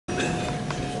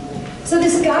So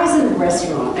this guy's in a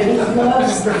restaurant, and he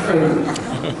loves the food.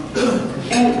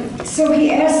 And so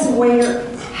he asks the waiter,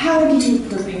 how do you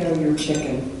prepare your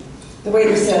chicken? The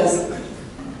waiter says,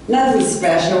 nothing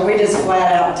special, we just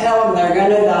flat out tell them they're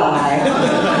gonna die.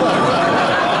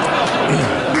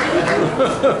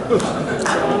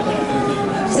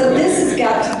 So this has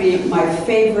got to be my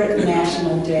favorite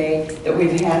national day that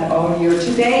we've had all year.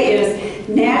 Today is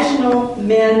National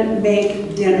Men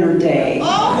Make Dinner Day. And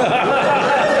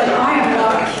I am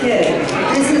not kidding.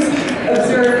 This is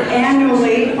observed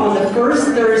annually on the first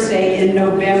Thursday in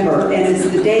November, and it's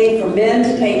the day for men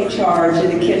to take charge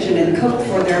in the kitchen and cook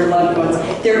for their loved ones.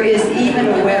 There is even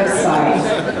a website,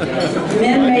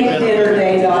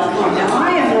 menmakedinnerday.com. Now,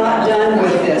 I am not done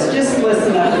with this. Just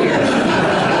listen up here.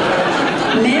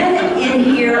 Men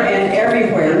in here and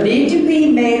everywhere need to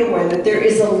be made aware that there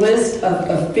is a list of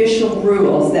official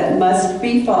rules that must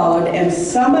be followed, and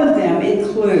some of them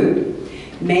include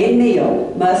main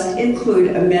meal must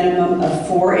include a minimum of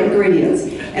 4 ingredients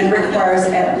and requires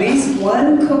at least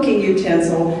 1 cooking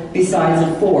utensil besides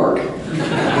a fork.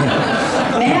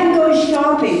 Man goes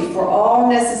shopping for all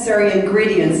necessary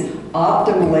ingredients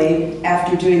optimally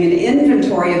after doing an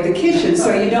inventory of the kitchen,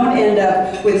 so you don't end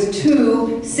up with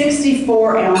 2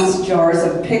 64-ounce jars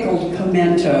of pickled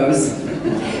pimentos.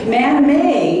 Man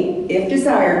may, if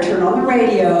desired, turn on the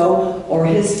radio or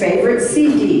his favorite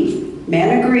CD.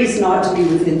 Man agrees not to be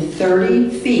within 30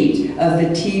 feet of the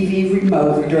TV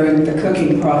remote during the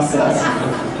cooking process.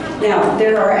 Now,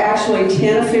 there are actually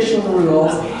 10 official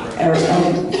rules. There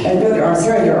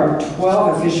are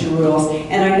 12 official rules,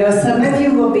 and I know some of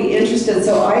you will be interested,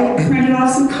 so I printed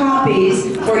off some copies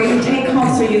for you to take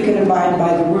home so you can abide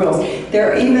by the rules. There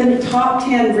are even top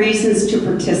 10 reasons to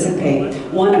participate,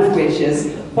 one of which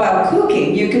is, while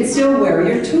cooking, you can still wear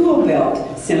your tool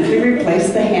belt. Simply replace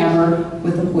the hammer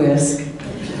with a whisk.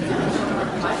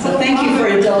 So thank you for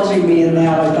indulging me in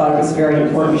that. I thought it was very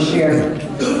important to share.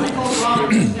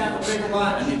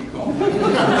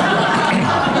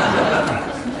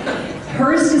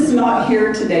 Hers is not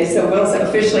here today, so we'll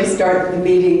officially start the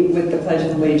meeting with the Pledge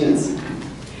of Allegiance.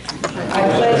 I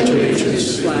pledge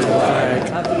allegiance to the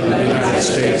flag of the United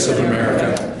States of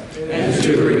America and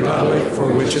to the republic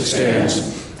for which it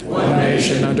stands, one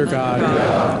nation under God,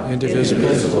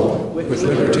 indivisible, with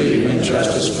liberty and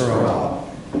justice for all.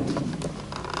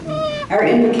 Our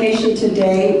invocation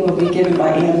today will be given by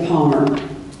Ann Palmer.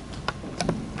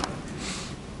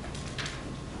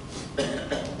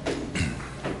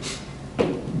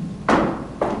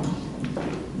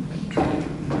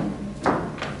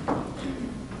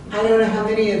 I don't know how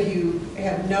many of you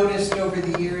have noticed over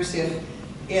the years if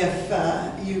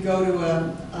you go to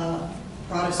a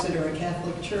Protestant or a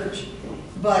Catholic church,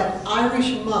 but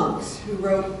Irish monks who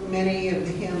wrote many of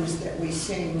the hymns that we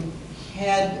sing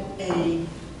had a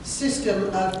system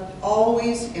of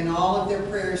always in all of their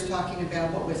prayers talking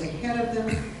about what was ahead of them,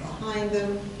 behind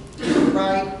them, to the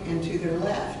right, and to their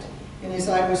left. And as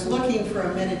I was looking for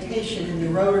a meditation in the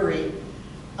Rotary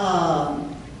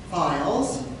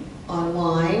files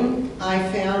online, I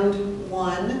found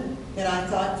one that I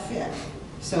thought fit.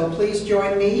 So please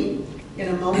join me in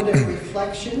a moment of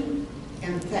reflection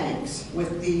and thanks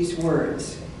with these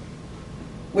words.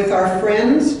 With our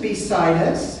friends beside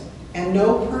us and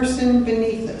no person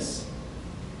beneath us,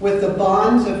 with the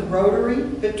bonds of Rotary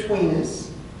between us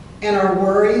and our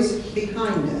worries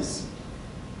behind us,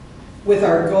 with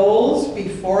our goals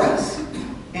before us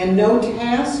and no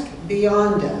task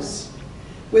beyond us,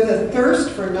 with a thirst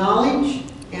for knowledge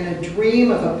and a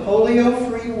dream of a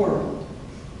polio-free world,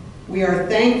 we are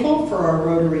thankful for our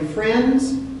Rotary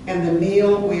friends and the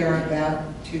meal we are about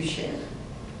to share.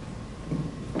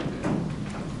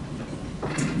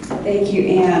 Thank you,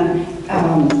 Anne.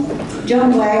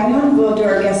 John Wagoner will do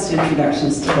our guest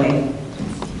introductions today.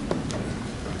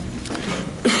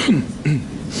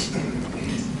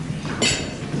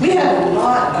 We have a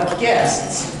lot of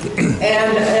guests,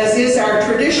 and as is our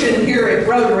tradition here at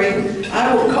Rotary,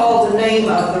 I will call the name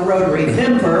of the Rotary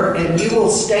member, and you will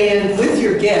stand with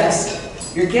your guest.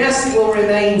 Your guest will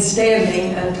remain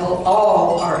standing until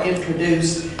all are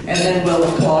introduced, and then we'll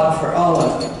applaud for all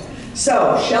of them.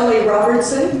 So, Shelley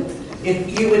Robertson,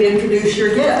 if you would introduce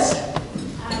your guest.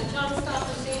 John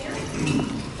Stoffel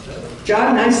Sr.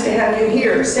 John, nice to have you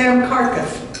here. Sam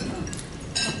Karkoff.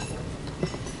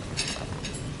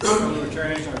 Hello,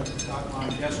 attorneys. I got my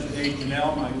guest today,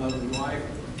 Janelle, my lovely wife,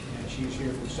 and she's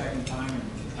here for the second time in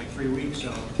like 3 weeks,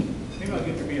 so maybe I'll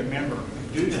get to be a member.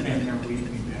 Dude's been there, we'd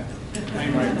be better.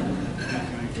 Anyway.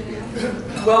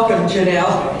 Welcome,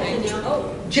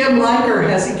 Janelle. Jim Liker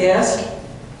has a guest.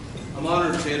 I'm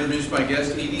honored to introduce my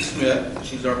guest, Edie Smith.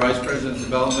 She's our Vice President of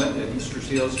Development at Easter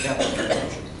Seals Catholic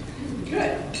Church.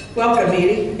 Good. Welcome,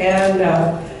 Edie.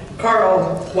 And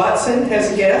Carl Watson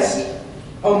has a guest.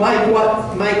 Oh, Mike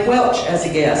Welch has a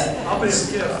guest. I'll be a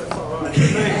guest, that's all right.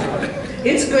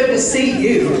 It's good to see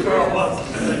you. Carl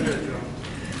Watson, thank you, John.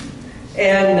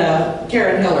 And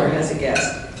Karen Hiller has a guest.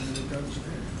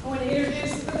 I want to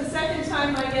introduce for the second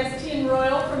time my guest, Tin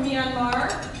Royal from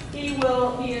Myanmar.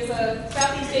 He is a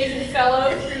Southeast Asian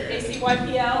Fellow through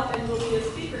ACYPL and will be a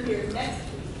speaker here next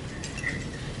week.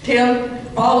 Tim,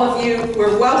 all of you,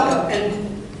 we're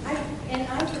welcome. I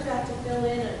forgot to fill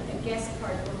in a guest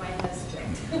card for my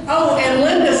husband. Oh, and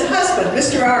Linda's husband,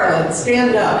 Mr. Ireland,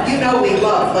 stand up. You know we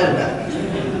love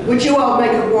Linda. Would you all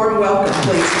make a warm welcome,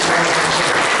 please?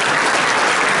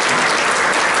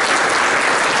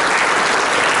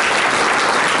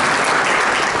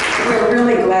 We're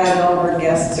really glad all of our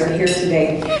guests are here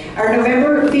today. Our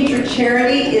November featured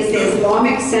charity is the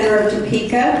Islamic Center of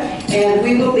Topeka, and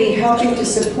we will be helping to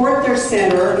support their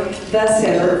center,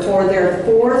 for their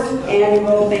 4th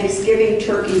annual Thanksgiving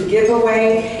turkey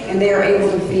giveaway, and they are able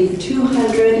to feed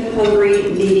 200 hungry,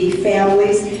 needy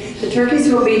families. The turkeys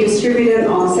will be distributed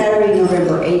on Saturday,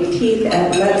 November 18th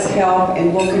at Let's Help,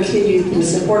 and we'll continue the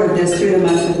support of this through the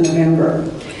month of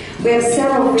November. We have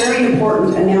several very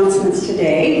important announcements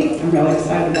today. I'm really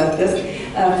excited about this.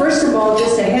 First of all,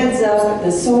 just a heads up, the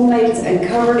Soulmates and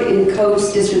Covered in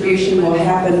Coats distribution will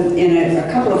happen in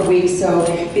a couple of weeks, so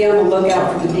be on the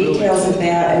lookout for the details of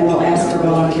that, and we'll ask our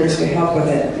volunteers to help with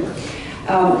it.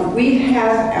 We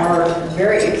have our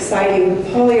very exciting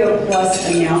Polio Plus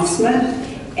announcement.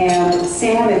 And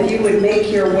Sam, if you would make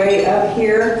your way up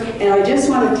here. And I just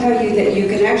want to tell you that you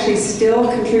can actually still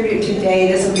contribute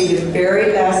today. This will be the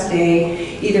very last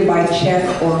day, either by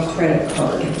check or credit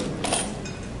card.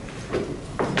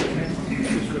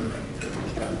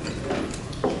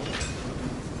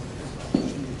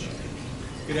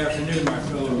 Good afternoon,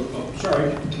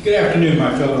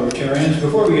 my fellow Rotarians.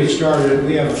 Before we get started,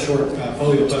 we have a short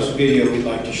Polio Plus video we'd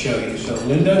like to show you. So,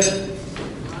 Linda.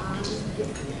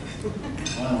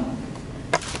 Wow.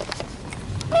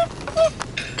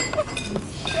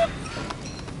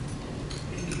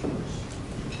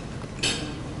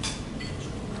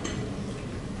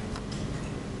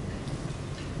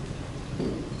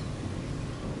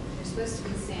 There's supposed to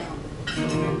be sound.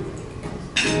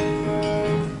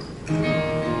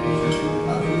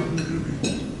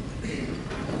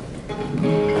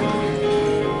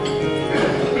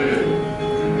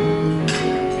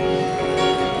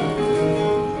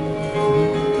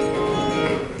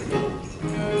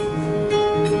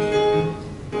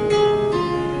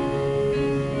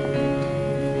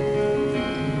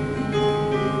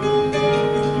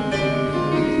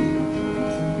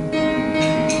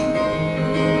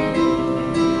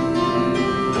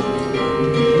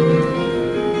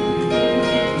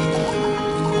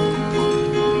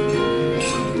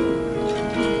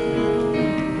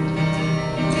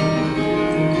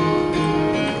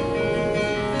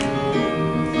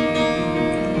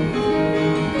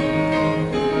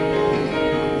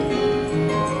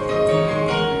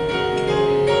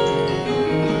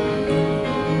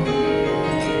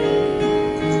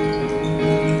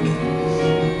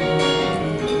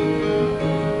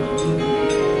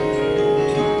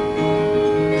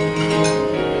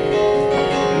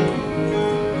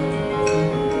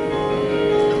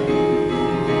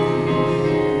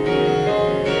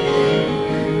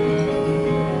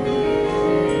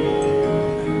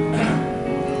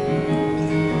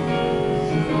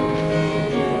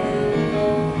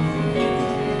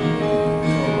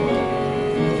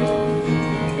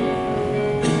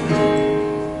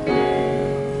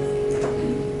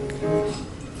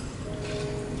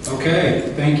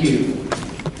 Okay, thank you.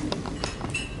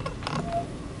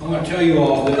 I want to tell you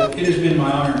all that it has been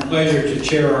my honor and pleasure to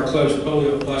chair our Close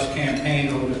Polio Plus campaign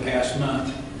over the past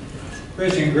month.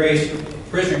 President Grace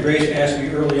asked me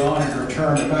early on in her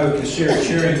term if I would consider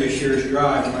chairing this year's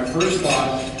drive. And my first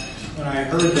thought when I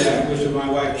heard that was of my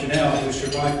wife Janelle, who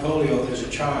survived polio as a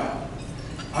child.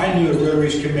 I knew of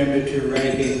Rotary's commitment to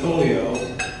eradicate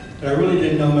polio, but I really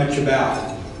didn't know much about it.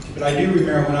 But I do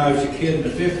remember when I was a kid in the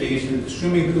 50s and the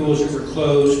swimming pools that were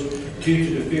closed due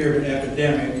to the fear of an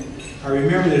epidemic, I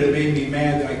remember that it made me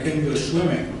mad that I couldn't go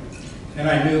swimming. And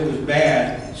I knew it was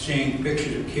bad seeing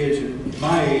pictures of kids at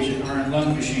my age that are in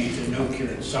lung machines and no cure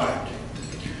in sight.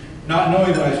 Not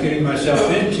knowing what I was getting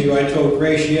myself into, I told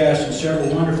Grace yes, and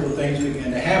several wonderful things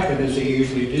began to happen, as they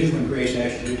usually do when Grace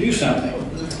asks you to do something.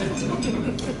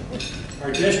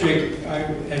 Our district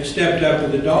had stepped up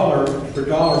with a dollar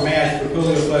match for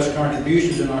Polio Plus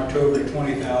contributions in October at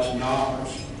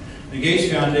 $20,000. The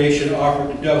Gates Foundation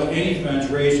offered to double any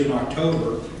funds raised in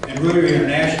October, and Rotary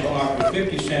International offered a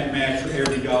 50-cent match for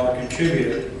every dollar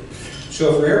contributed.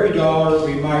 So for every dollar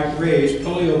we might raise,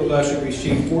 Polio Plus would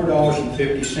receive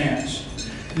 $4.50.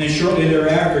 And then shortly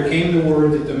thereafter came the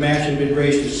word that the match had been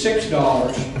raised to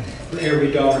 $6 for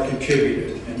every dollar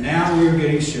contributed. And now we are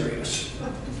getting serious.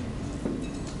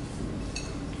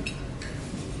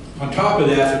 On top of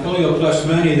that, the Polio Plus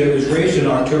money that was raised in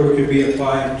October could be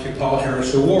applied to Paul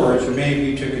Harris Awards, and many of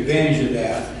you took advantage of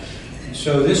that. And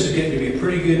so this is getting to be a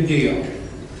pretty good deal.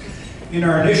 In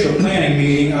our initial planning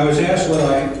meeting, I was asked what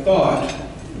I thought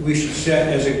we should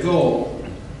set as a goal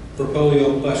for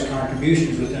Polio Plus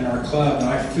contributions within our club, and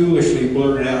I foolishly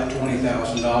blurted out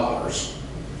 $20,000.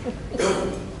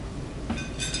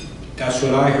 That's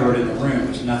what I heard in the room,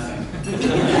 was nothing.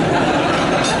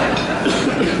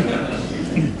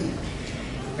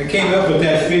 I came up with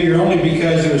that figure only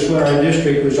because it was what our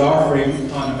district was offering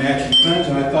on the matching funds,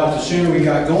 and I thought the sooner we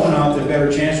got going on it, the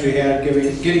better chance we had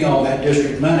of getting all that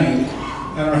district money.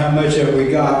 I don't know how much of it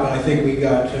we got, but I think we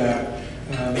got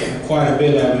quite a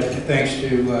bit of it, thanks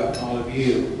to all of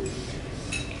you.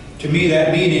 To me,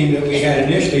 that meeting that we had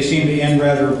initially seemed to end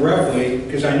rather abruptly,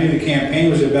 because I knew the campaign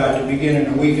was about to begin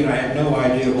in a week and I had no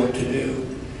idea what to do.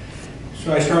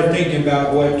 So I started thinking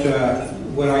about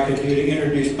what I could do to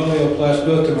introduce Polio Plus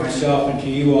both to myself and to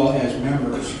you all as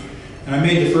members. And I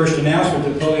made the first announcement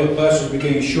that Polio Plus was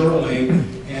beginning shortly,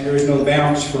 and there was no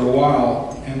balance for a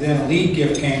while. And then a lead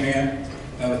gift came in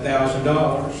of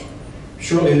 $1,000.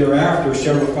 Shortly thereafter,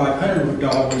 several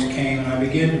 $500 came, and I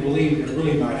began to believe it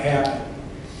really might happen.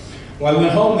 Well, I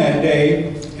went home that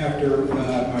day after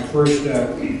my first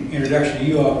introduction to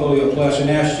you all, Polio Plus, and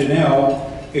asked Janelle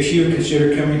if she would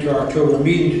consider coming to our October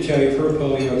meeting to tell you of her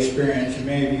polio experience, and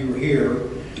many of you were here,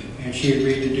 and she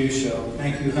agreed to do so.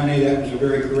 Thank you, honey. That was a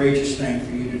very courageous thing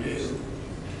for you to do.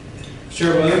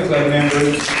 Several other club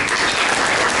members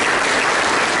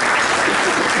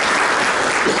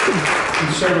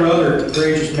and several other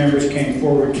courageous members came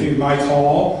forward too. Mike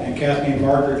Hall and Kathleen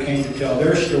Barker came to tell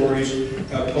their stories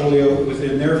of polio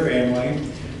within their family.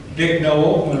 Dick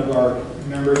Noel, one of our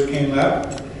members, came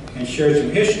up and shared some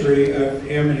history of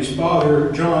him and his father,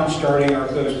 John, starting our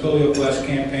club's Polio Plus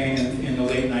campaign in the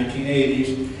late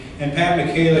 1980s. And Pat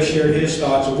McKayla shared his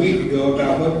thoughts a week ago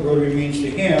about what Rotary means to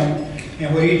him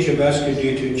and what each of us could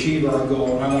do to achieve our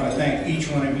goal. And I want to thank each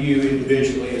one of you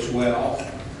individually as well.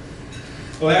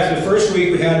 Well, after the first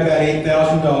week, we had about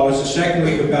 $8,000. The second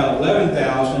week, about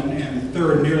 $11,000, and the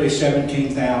third, nearly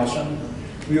 $17,000.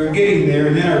 We were getting there,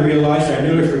 and then I realized I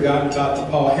nearly forgotten about the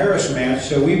Paul Harris match,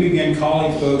 so we began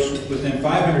calling folks within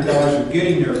 $500 of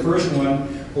getting their first one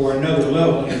or another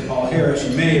level in Paul Harris,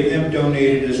 and many of them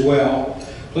donated as well.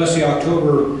 Plus, the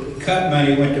October cut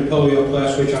money went to Polio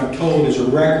Plus, which I'm told is a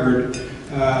record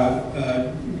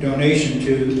donation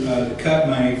to the cut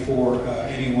money for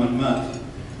any one month.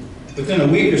 Within a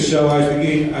week or so,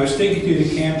 I was thinking through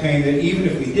the campaign that even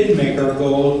if we did make our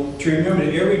goal, to remember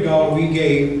that every dollar we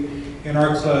gave in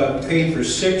our club paid for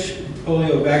 6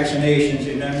 polio vaccinations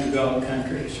in undeveloped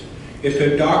countries. It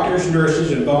put doctors,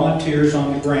 nurses, and volunteers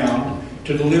on the ground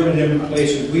to deliver them in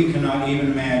places we cannot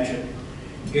even imagine.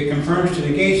 It confirms to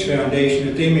the Gates Foundation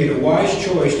that they made a wise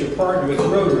choice to partner with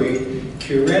Rotary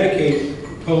to eradicate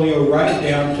polio right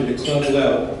down to the club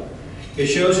level. It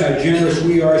shows how generous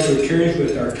we are to cherish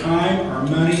with our time, our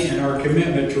money, and our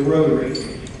commitment to Rotary,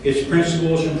 its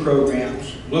principles and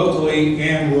programs, locally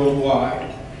and worldwide.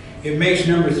 It makes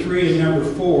number 3 and number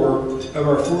 4 of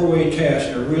our 4-way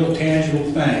test a real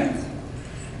tangible thing.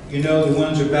 You know, the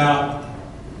ones about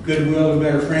goodwill and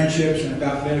better friendships and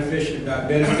about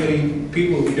benefiting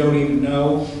people we don't even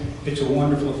know. It's a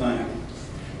wonderful thing.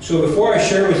 So before I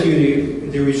share with you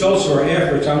the results of our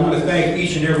efforts, I want to thank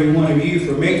each and every one of you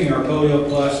for making our Polio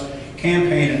Plus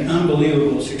campaign an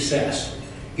unbelievable success.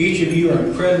 Each of you are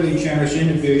incredibly generous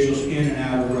individuals in and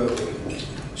out of Rotary.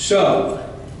 So,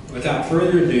 without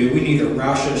further ado, we need a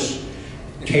raucous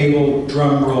table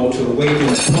drum roll to awaken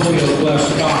the Polio Plus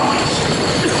gods.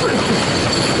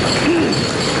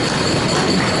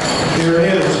 There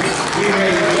it is. We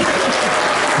raised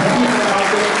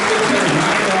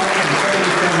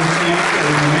 $20,609.37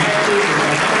 and the matches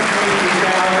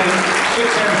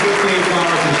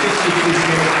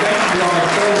 $123,658.62. Thank you all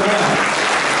so much.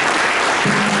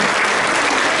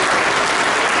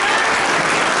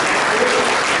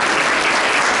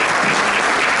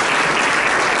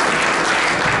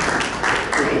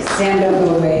 Sam, don't go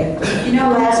away. You know,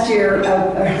 last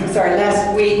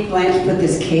week, Blanche put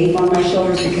this cape on my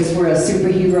shoulders because we're a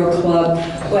superhero club.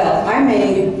 Well, I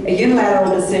made a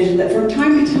unilateral decision that from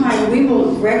time to time we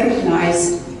will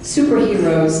recognize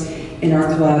superheroes in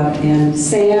our club. And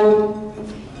Sam,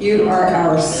 you are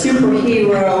our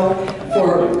superhero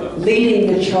for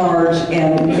leading the charge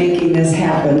and making this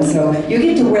happen. So you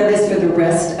get to wear this for the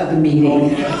rest of the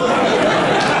meeting.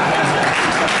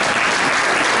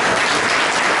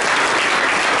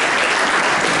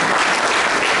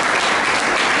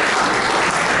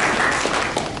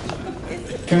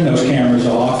 Turn those cameras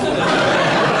off.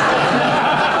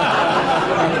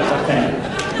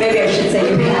 Maybe I should say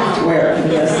you have to wear it for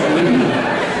this.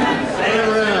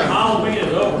 Halloween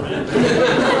is over, man.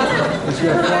 It's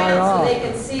gonna fly off. So they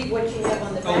can see what you have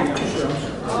on the back.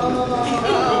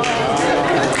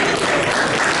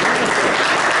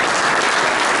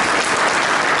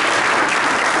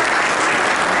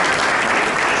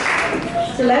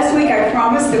 So last week I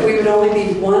promised that we would only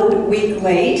be 1 week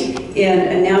late in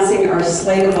announcing our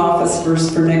slate of officers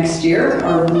for next year,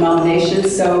 our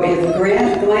nominations. So if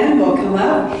Glenn will come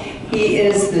up, he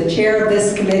is the chair of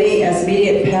this committee as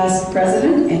immediate past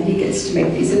president, and he gets to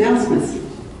make these announcements.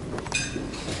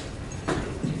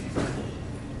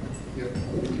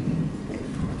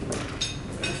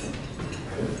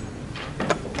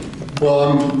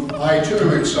 Well, I too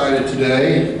am excited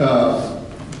today.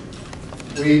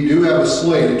 We do have a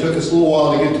slate. It took us a little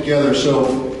while to get together,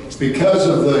 so because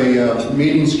of the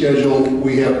meeting schedule,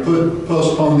 we have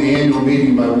postponed the annual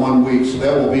meeting by 1 week, so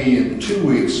that will be in 2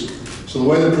 weeks. So the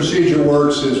way the procedure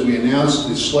works is we announce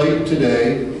the slate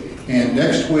today, and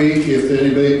next week, if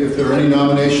there are any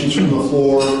nominations from the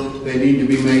floor, they need to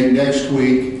be made next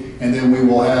week, and then we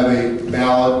will have a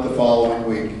ballot the following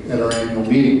week at our annual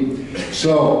meeting.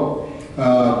 So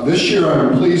this year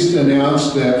I'm pleased to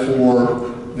announce that for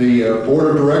the Board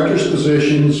of Directors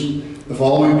positions, the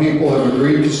following people have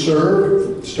agreed to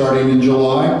serve, starting in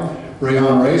July: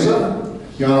 Rayon Reza,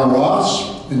 Yana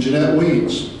Ross, and Jeanette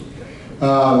Weeds.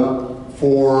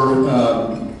 For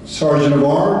Sergeant of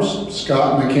Arms,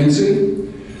 Scott McKenzie.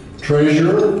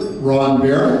 Treasurer, Ron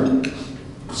Barron.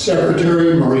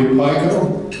 Secretary, Marie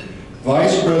Pico.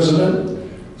 Vice President,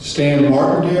 Stan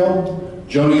Martindale.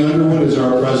 Joni Underwood is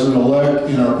our president-elect,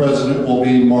 and our president will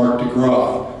be Mark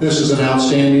DeGraff. This is an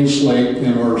outstanding slate,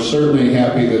 and we're certainly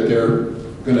happy that they're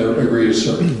going to agree to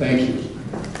serve. Thank you. Thank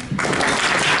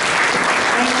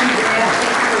you, Grant.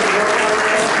 Thank you for working on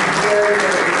this. I'm very,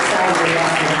 very excited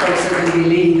about the folks that are going to be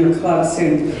leading your club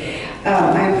soon.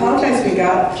 I apologize, we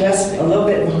got just a little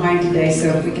bit behind today, so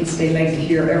if we can stay late to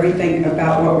hear everything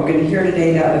about what we're going to hear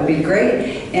today, that would be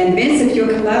great. And Vince, if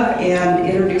you'll come up and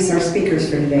introduce our speakers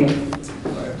for today.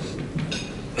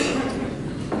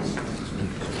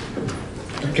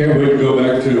 I can't wait to go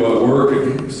back to work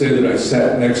and say that I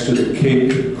sat next to the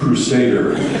Cape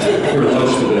Crusader for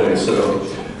lunch today. So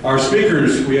our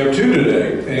speakers, we have two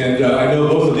today, and I know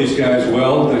both of these guys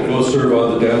well. They both serve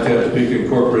on the Downtown Topeka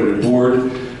Incorporated Board.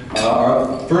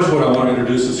 First one I want to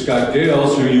introduce is Scott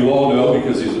Gale, who you all know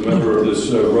because he's a member of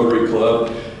this Rotary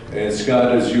Club. And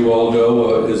Scott, as you all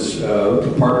know, is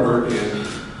a partner in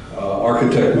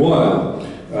Architect One,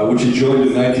 which he joined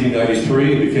in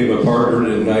 1993 and became a partner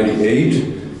in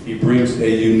 98. He brings a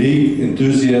unique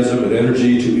enthusiasm and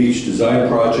energy to each design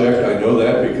project. I know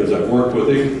that because I've worked with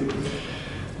him.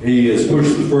 He has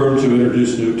pushed the firm to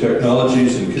introduce new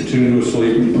technologies and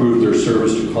continuously improve their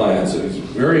service to clients. And he's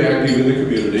very active in the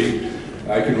community.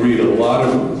 I can read a lot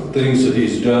of things that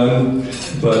he's done,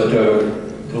 but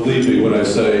believe me when I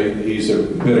say he's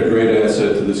been a great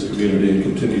asset to this community and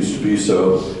continues to be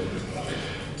so.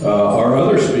 Our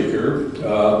other speaker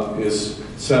is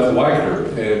Seth Wagoner,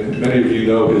 and many of you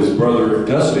know his brother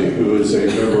Dusty, who is a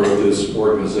member of this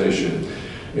organization.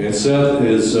 And Seth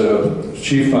is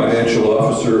Chief Financial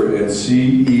Officer and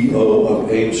CEO of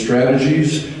AIM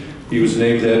Strategies. He was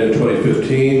named that in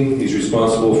 2015. He's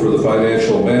responsible for the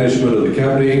financial management of the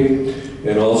company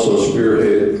and also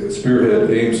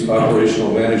spearhead AIM's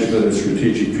operational management and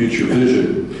strategic future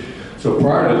vision. So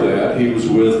prior to that, he was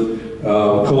with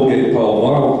Colgate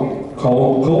Palmolive.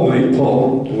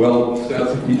 Well,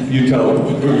 Seth, you tell him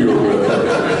who you were with.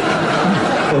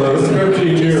 For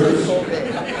 13 years.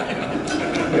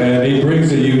 And he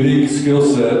brings a unique skill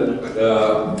set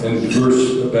and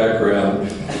diverse background.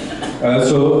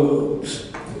 So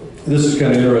this is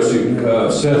kind of interesting.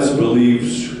 Seth's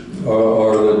beliefs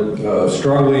are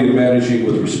strongly in managing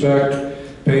with respect,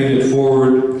 paying it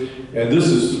forward, and this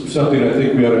is something I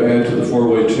think we ought to add to the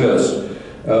four-way test.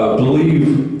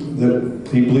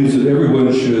 He believes that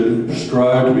everyone should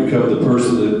strive to become the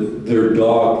person that their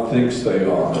dog thinks they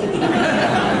are.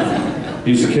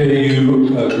 He's a KU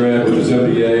grad with his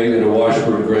MBA and a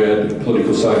Washburn grad in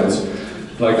political science.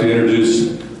 I'd like to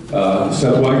introduce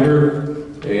Seth Wagoner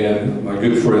and my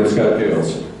good friend Scott Gale.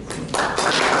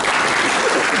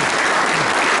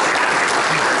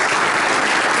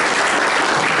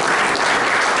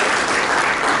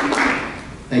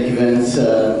 Thank you, Vince.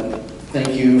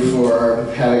 Thank you for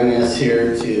having us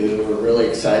here. We're really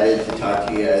excited to talk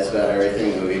to you guys about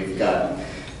everything that we've got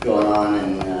going on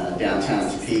in downtown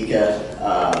Topeka.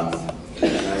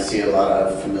 And I see a lot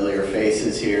of familiar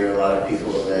faces here, a lot of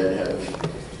people that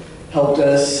have helped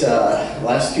us.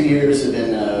 Last 2 years have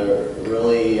been a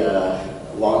really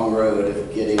long road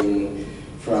of getting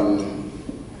from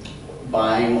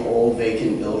buying old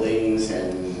vacant buildings,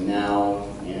 and now,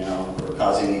 you know, we're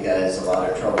causing you guys a lot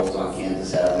of troubles on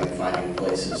Kansas Avenue, finding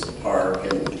places to park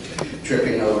and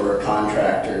tripping over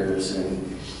contractors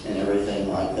and everything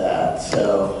like that.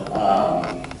 So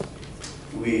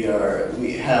we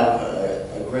have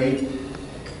a great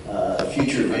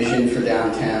future vision for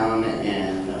downtown,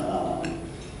 and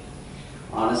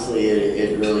honestly,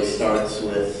 it really starts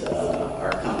with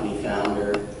our company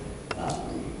founder.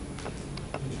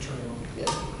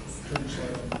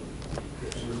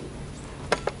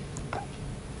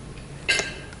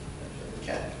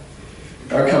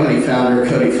 Our company founder,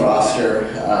 Cody Foster.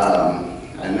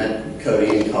 I met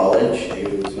Cody in college. He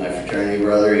was my fraternity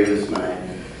brother. He was my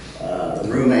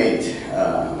roommate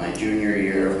my junior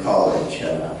year of college.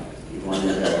 He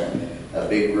wanted a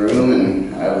big room,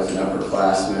 and I was an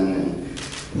upperclassman.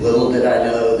 And little did I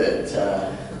know that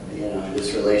you know,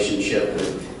 this relationship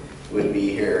would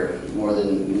be here more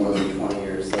than 20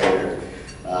 years later.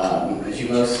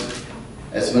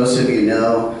 As most of you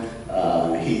know,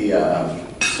 he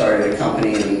started a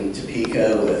company in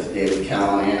Topeka with David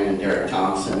Callahan and Derek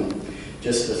Thompson.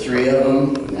 Just the three of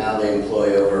them. Now they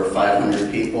employ over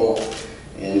 500 people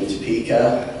in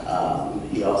Topeka.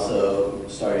 He also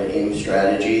started AIM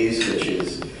Strategies, which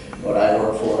is what I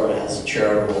work for. It has a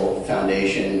charitable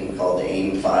foundation called the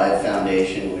AIM 5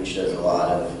 Foundation, which does a lot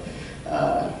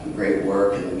of great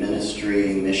work in the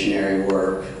ministry, missionary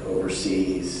work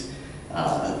overseas,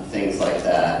 things like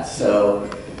that. So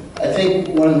I think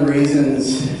one of the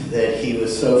reasons that he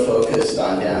was so focused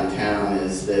on downtown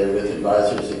is that with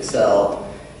Advisors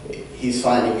Excel, he's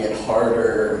finding it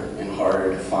harder and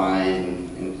harder to find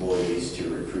employees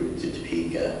to recruit to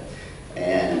Topeka.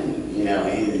 And, you know,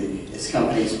 his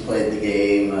company's played the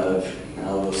game of,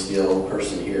 we'll steal a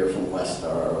person here from West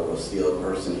Star, or we'll steal a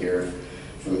person here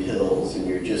from Hills, and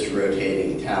you're just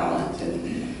rotating talent.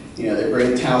 And, you know, they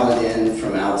bring talent in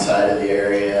from outside of the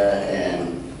area,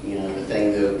 and, you know, the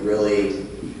thing that really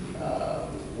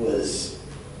was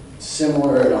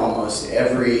similar in almost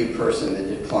every person that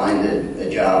declined a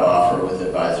job offer with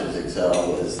Advisors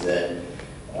Excel was that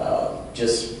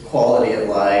just quality of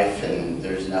life, and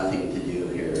there's nothing to do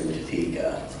here in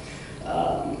Topeka.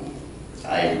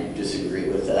 I disagree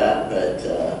with that, but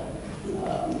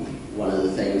one of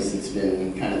the things that's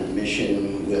been kind of the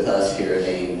mission with us here at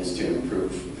AIM is to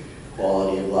improve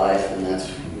quality of life, and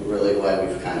that's really why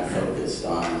we've kind of focused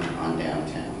on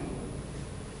downtown.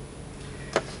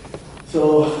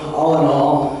 So all in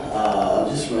all, I'll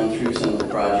just run through some of the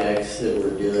projects that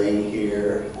we're doing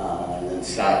here, and then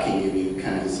Scott can give you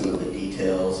kind of some of the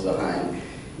details behind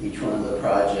each one of the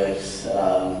projects.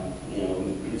 You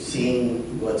know, you've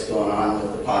seen what's going on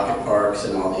with the pocket parks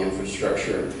and all the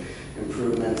infrastructure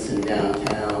improvements in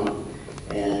downtown,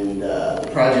 and the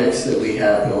projects that we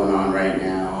have going on right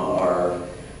now are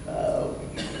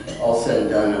all said and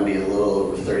done, it'll be a little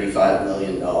over $35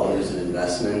 million of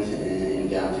investment in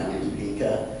downtown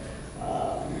Topeka.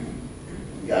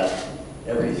 We've got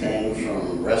everything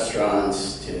from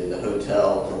restaurants to the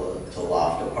hotel to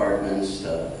loft apartments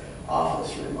to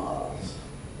office remodels.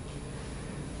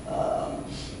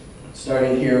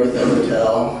 Starting here with the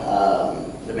hotel,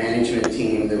 the management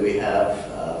team that we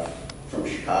have from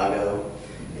Chicago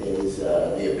is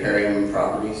the Imperium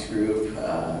Properties Group.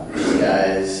 These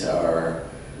guys are,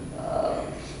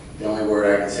 the only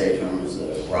word I can say to them is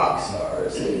rock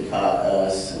stars. They've taught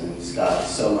us and Scott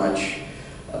so much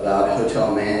about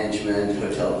hotel management,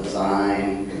 hotel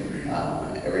design,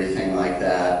 everything like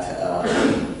that.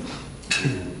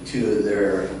 Two of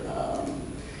their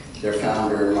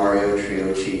founder, Mario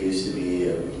Triocci, used to be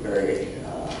a very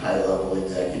high-level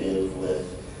executive with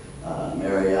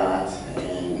Marriott,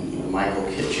 and Michael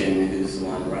Kitchen, who's the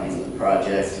one running the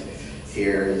project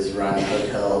here, has run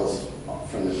hotels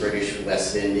from the British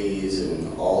West Indies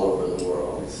and all over the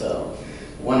world. So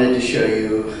I wanted to show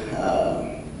you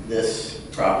this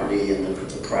property in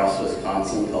La Crosse,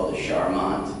 Wisconsin, called the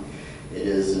Charmant. It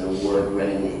is an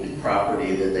award-winning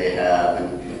property that they have,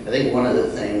 and I think one of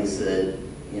the things that,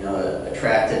 you know,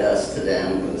 attracted us to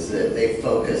them was that they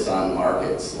focus on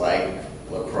markets like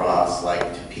La Crosse, like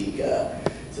Topeka.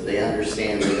 So they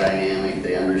understand the dynamic,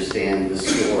 they understand the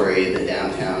story, the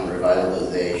downtown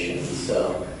revitalization.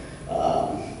 So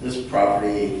This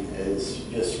property is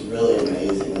just really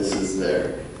amazing. This is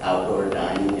their outdoor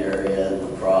dining area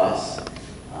across.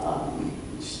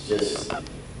 It's just,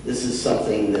 this is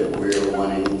something that we're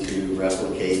wanting to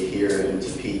replicate here in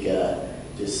Topeka,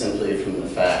 just simply from the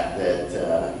fact that,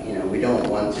 we don't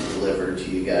want to deliver to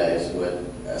you guys what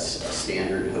a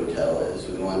standard hotel is.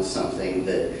 We want something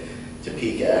that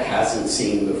Topeka hasn't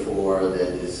seen before, that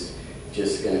is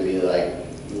just going to be like,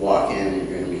 you walk in and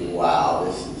you're going to be, wow,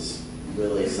 this is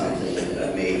really something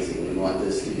amazing. We want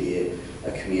this to be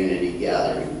a community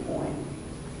gathering point.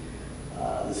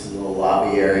 This is a little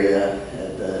lobby area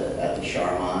at the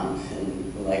Charmant,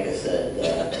 and like I said,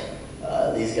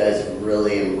 these guys have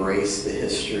really embraced the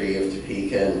history of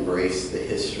Topeka, embraced the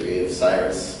history of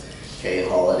Cyrus K.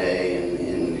 Holiday,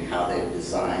 and how they've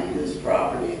designed this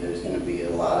property. There's going to be a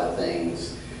lot of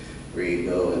things where you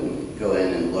go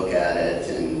in and look at it,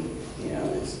 and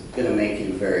it's going to make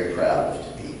you very proud of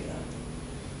Topeka.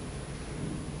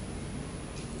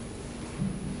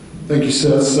 Thank you,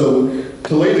 Seth. So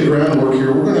to lay the groundwork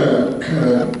here, we're going to kind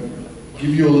of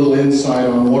give you a little insight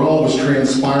on what all was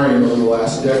transpiring over the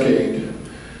last decade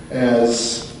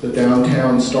as the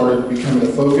downtown started becoming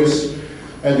a focus.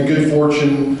 I had the good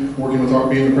fortune working with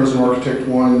being the president architect,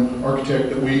 one architect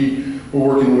that we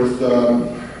were working with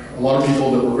a lot of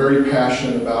people that were very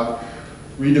passionate about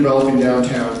redeveloping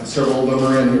downtown. Several of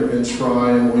them are in here, Vince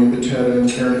Fry and William Patetta and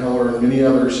Karen Heller and many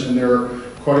others, and there are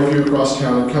quite a few across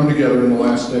town that come together in the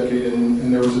last decade,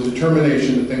 and there was a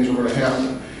determination that things were going to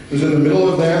happen. It was in the middle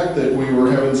of that we were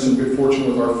having some good fortune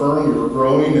with our firm. We were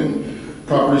growing, and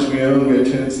properties we owned, we had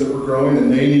tenants that were growing,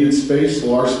 and they needed space,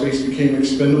 so our space became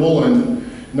expendable, and in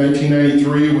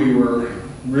 1993 we were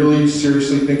really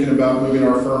seriously thinking about moving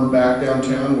our firm back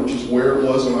downtown, which is where it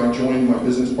was when I joined my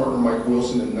business partner Mike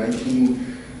Wilson in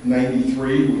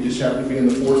 1993. We just happened to be in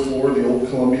the 4th floor of the old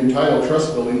Columbian Title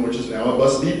Trust building, which is now a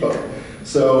bus depot.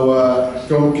 So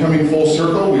coming full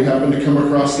circle, we happened to come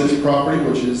across this property,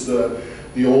 which is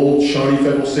the old Shawnee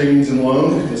Federal Savings and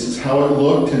Loan. This is how it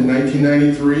looked in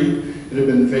 1993. It had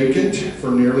been vacant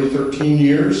for nearly 13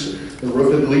 years. The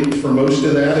roof had leaked for most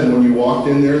of that, and when you walked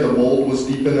in there, the mold was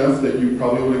deep enough that you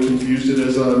probably would have confused it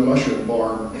as a mushroom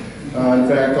farm. In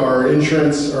fact, our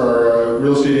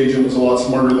real estate agent was a lot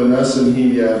smarter than us, and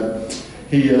he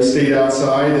stayed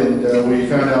outside, and we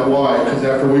found out why. Because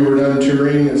after we were done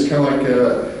touring, it's kind of like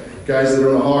guys that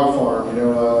own a hog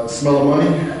farm, smell of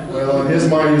money. Well, in his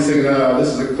mind, he was thinking, this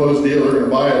is a closed deal, they're going to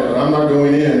buy it, but I'm not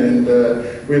going in. And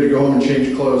we had to go home and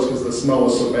change clothes because the smell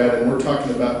was so bad, and we're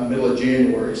talking about the middle of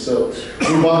January. So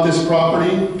we bought this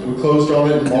property, we closed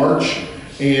on it in March,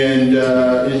 and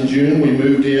in June we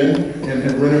moved in and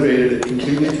had renovated it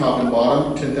completely top and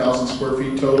bottom, 10,000 square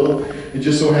feet total. It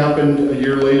just so happened a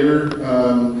year later,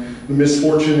 the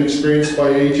misfortune experienced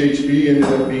by HHB ended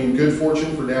up being good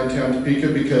fortune for downtown Topeka,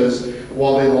 because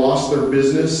while they lost their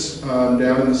business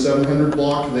down in the 700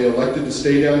 block, they elected to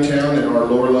stay downtown, and our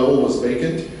lower level was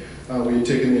vacant. We had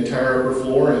taken the entire upper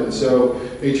floor, and so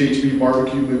HHB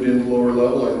Barbecue moved into the lower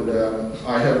level, and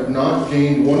I have not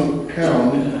gained 1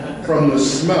 pound from the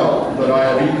smell, but I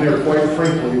have eaten there quite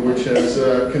frankly, which has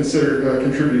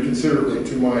contributed considerably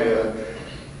to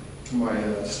my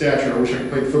stature. I wish I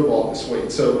could play football at this weight.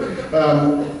 So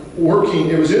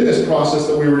it was in this process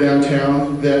that we were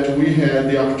downtown that we had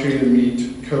the opportunity to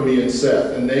meet Cody and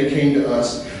Seth, and they came to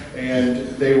us, and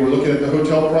they were looking at the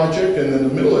hotel project, and in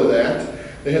the middle of that,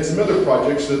 they had some other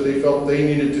projects that they felt they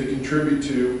needed to contribute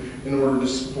to in order to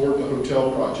support the hotel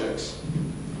projects.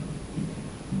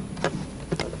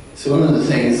 So one of the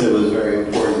things that was very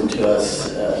important to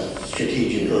us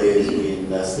strategically as we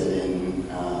invested in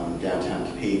downtown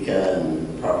Topeka and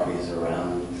the properties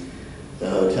around the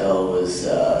hotel was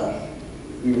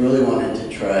we really wanted to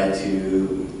try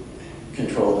to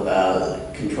control the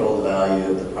value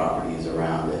of the properties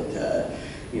around it.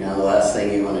 The last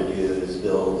thing you want to do is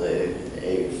build a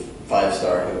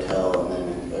 5-star hotel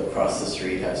and then across the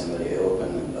street have somebody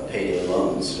open a payday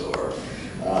loan store.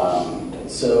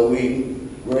 So we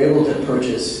were able to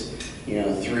purchase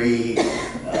 3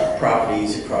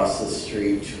 properties across the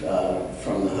street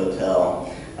from the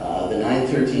hotel. The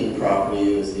 913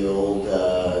 property was the old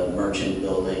merchant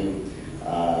building.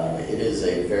 It is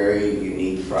a very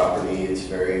unique property. It's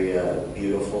very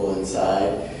beautiful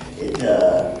inside. We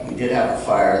did have a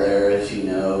fire there, as you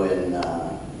know, in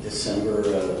December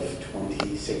of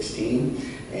 2016,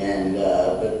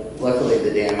 but luckily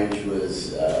the damage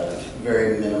was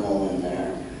very minimal in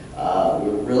there.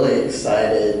 We're really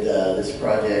excited. This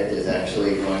project is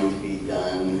actually going to be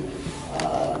done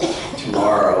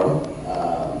tomorrow.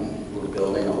 We're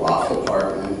building a loft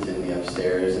apartment in the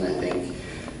upstairs, and I think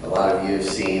a lot of you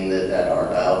have seen that that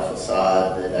Argyle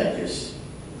facade that I just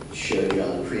showed you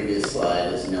on the previous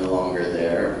slide is no longer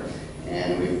there.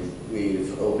 And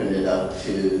we've opened it up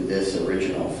to this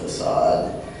original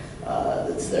facade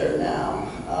that's there now.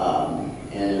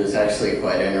 And it was actually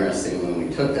quite interesting when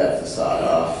we took that facade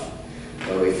off.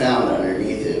 What we found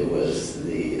underneath it was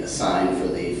a sign for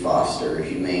the Foster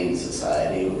Humane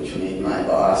Society, which made my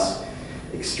boss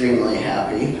extremely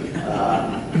happy.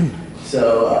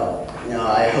 You know,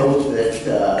 I hope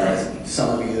that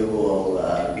some of you will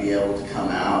be able to come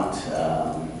out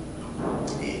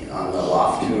on the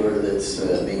loft tour that's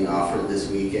being offered this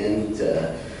weekend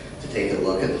to take a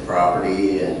look at the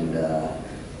property, and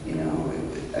you know,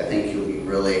 I think you'll be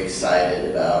really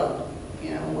excited about, you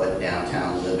know, what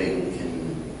downtown living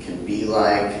can be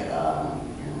like.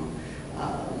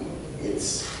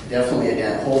 It's definitely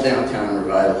whole downtown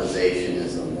revitalization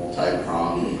is a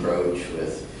multi-pronged approach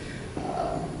with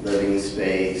living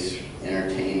space,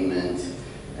 entertainment,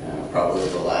 probably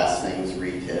the last thing's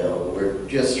retail. We're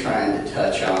just trying to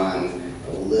touch on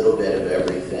a little bit of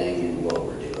everything in what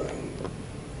we're doing.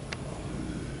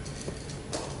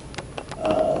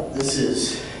 This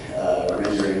is a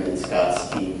rendering that Scott's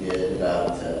team did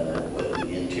about what the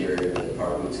interior of the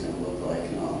apartment's going to look like,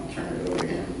 and I'll turn it over to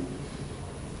him.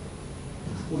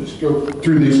 We'll just go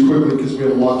through these quickly because we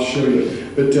have a lot to show you.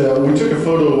 But we took a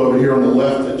photo over here on the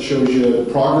left that shows you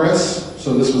progress.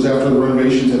 So this was after the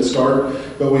renovations had started.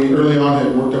 But we early on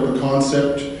had worked up a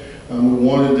concept. We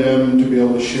wanted them to be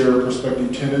able to share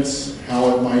prospective tenants how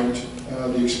it might,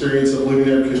 the experience of living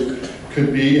there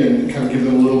could be, and kind of give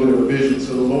them a little bit of a vision.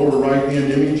 So the lower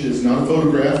right-hand image is not a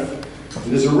photograph.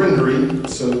 It is a rendering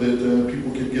so that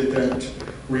people could get that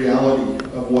reality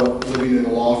of what living in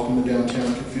a loft in the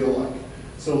downtown could feel like.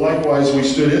 So likewise, we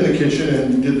stood in the kitchen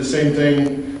and did the same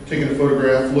thing, taking a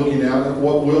photograph, looking out at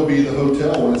what will be the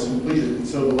hotel when it's completed. And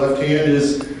so the left hand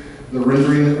is the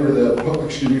rendering, or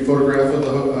photograph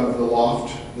of the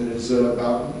loft that is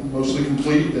about mostly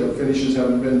complete. The finishes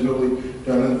haven't been totally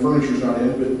done and the furniture's not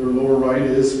in, but the lower right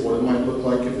is what it might look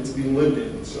like if it's being lived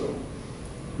in. So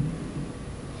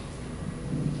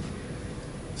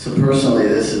personally,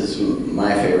 this is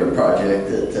my favorite project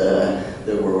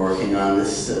that we're working on.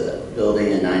 This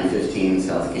building at 915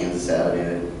 South Kansas Avenue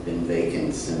had been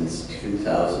vacant since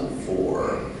 2004.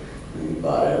 When we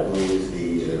bought it, I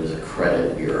believe there was a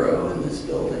credit bureau in this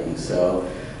building. So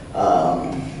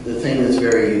the thing that's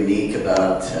very unique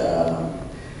about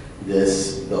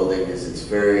this building is it's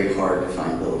very hard to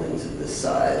find buildings of this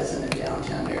size in a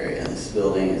downtown area. This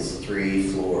building is 3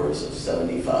 floors of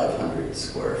 7,500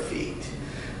 square feet.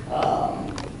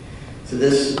 So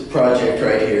this project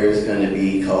right here is going to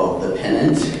be called The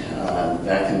Pennant.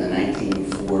 Back in the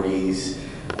 1940s,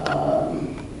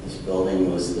 this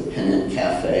building was the Pennant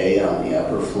Cafe on the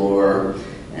upper floor,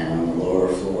 and on the lower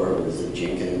floor was the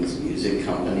Jenkins Music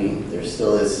Company. There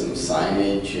still is some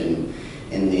signage in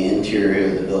the interior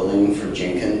of the building for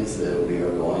Jenkins that we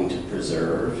are going to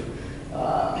preserve.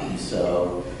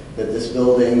 But this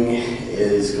building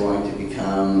is going to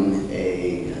become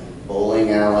a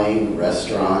bowling alley,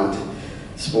 restaurant,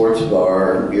 sports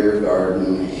bar, beer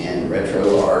garden, and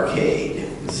retro arcade.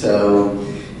 So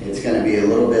it's going to be a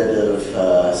little bit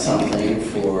of something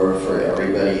for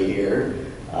everybody here.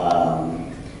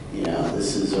 You know,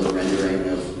 this is a rendering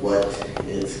of what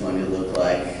it's going to look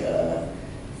like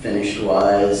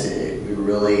finished-wise. We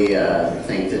really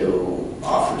think that it will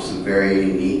offer some very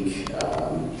unique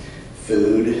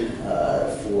food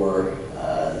for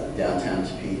downtown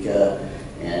Topeka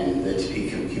and the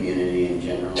Topeka community in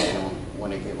general. I don't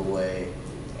want to give away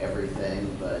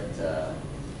everything, but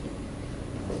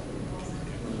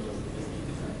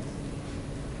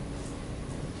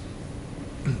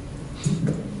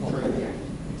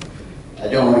I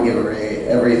don't want to give away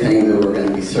everything that we're going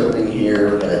to be serving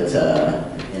here, but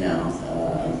you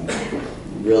know,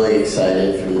 really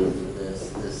excited for this.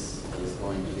 This is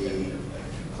going to be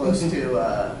close to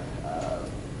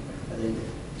I think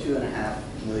 $2.5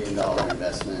 million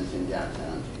investment in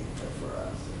downtown Topeka for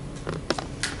us.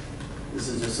 This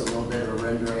is just a little bit of a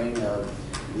rendering of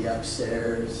the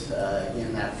upstairs.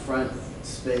 Again, that front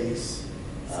space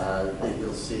that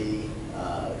you'll see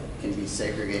can be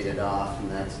segregated off,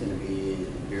 and that's going to be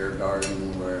the beer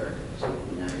garden where,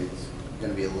 you know, it's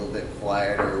going to be a little bit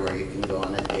quieter, where you can go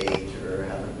on a date or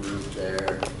have a group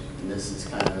there. And this is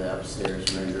kind of the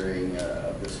upstairs rendering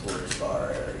of the sports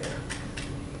bar area.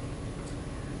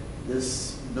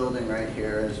 This building right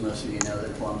here, as most of you know,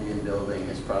 the Columbian building,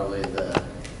 is probably the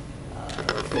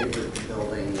favorite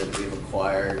building that we've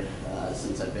acquired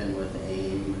since I've been with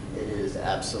AIM. It is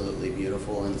absolutely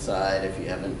beautiful inside if you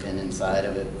haven't been inside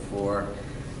of it before.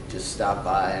 just stop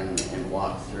by and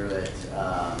walk through it.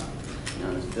 You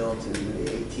know, it was built in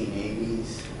the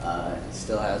 1880s. It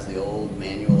still has the old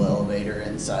manual elevator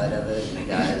inside of it, and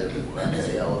the guy that runs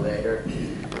the elevator.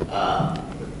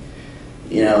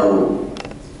 You know,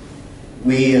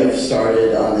 we have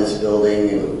started on this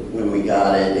building. When we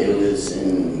got it, it was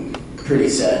in pretty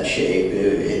sad shape.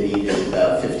 It needed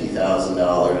about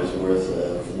 $50,000 worth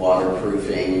of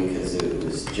waterproofing because it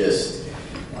was just,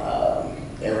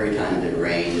 every time it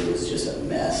rained, it was just a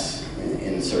mess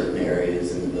in certain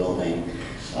areas in the building.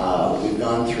 We've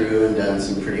gone through and done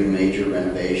some pretty major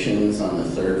renovations on the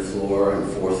 3rd floor and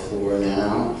 4th floor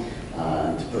now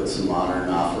to put some modern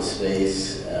office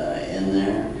space in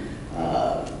there.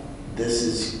 This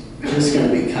is just going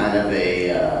to be kind of a,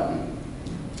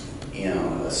 you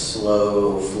know, a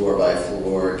slow floor by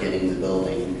floor getting the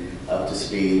building up to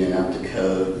speed and up to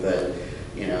code, but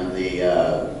you know,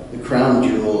 the crown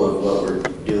jewel of what we're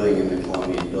doing in the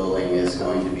Columbian building is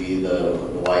going to be the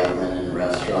White Linen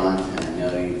restaurant, and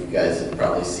I know you guys have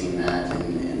probably seen that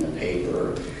in the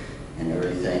paper and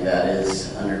everything. That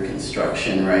is under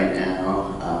construction right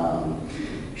now.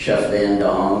 Chef Van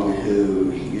Dong,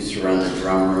 who used to run the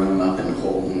drum room up in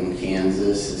Holton,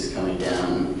 Kansas, is coming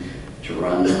down to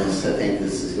run this. I think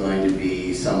this is going to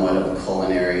be somewhat of a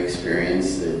culinary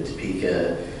experience that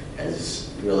Topeka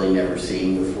has really never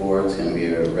seen before. It's going to be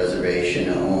a reservation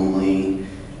only,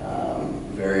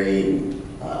 very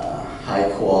high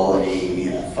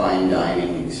quality, fine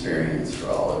dining experience for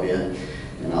all of you.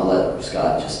 And I'll let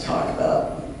Scott just talk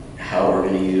about how we're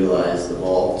going to utilize the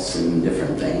vaults and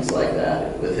different things like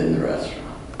that within the restaurant.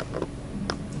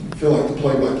 I feel like the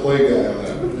play-by-play guy on a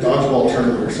dodgeball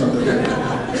tournament or something.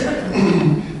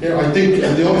 You know, I think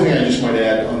the only thing I just might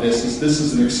add on this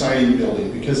is an exciting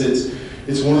building because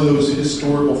it's one of those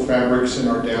historical fabrics in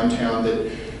our downtown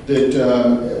that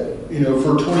you know,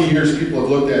 for 20 years people have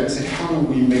looked at and said, how do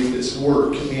we make this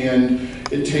work? And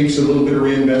it takes a little bit of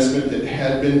reinvestment that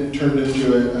had been turned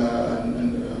into a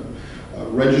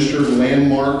registered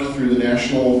landmark through the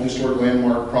National Historic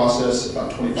Landmark process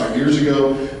about 25 years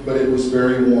ago, but it was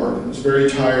very worn. It was very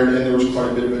tired, and there was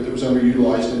quite a bit of it that was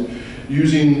underutilized. And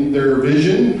using their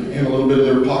vision and a little bit of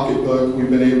their pocketbook, we've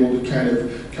been able to kind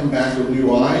of come back with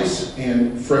new eyes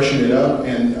and freshen it up.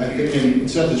 And I think,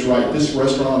 and Seth is right, this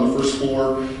restaurant on the 1st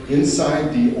floor,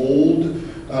 inside the old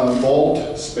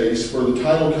vault space for the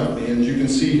title company, and as you can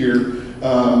see here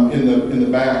in the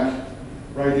back,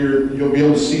 right here, you'll be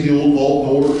able to see the old vault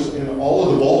doors, and all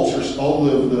of the vaults, all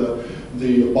of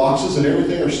the boxes and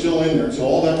everything are still in there. So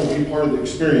all that will be part of the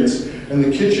experience. And the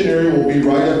kitchen area will be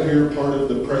right up here, part of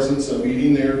the presence of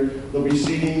eating there. There'll be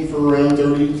seating for around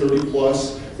 30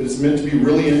 plus, but it's meant to be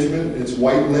really intimate. It's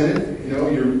white linen, you know,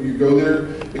 you go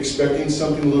there expecting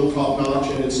something a little top notch,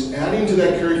 and it's adding to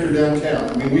that character downtown.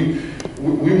 I mean,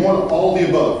 we want all the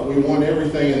above. We want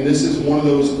everything, and this is one of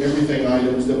those everything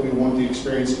items that we want the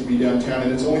experience to be downtown.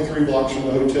 And it's only 3 blocks from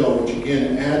the hotel, which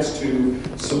again adds to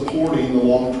supporting the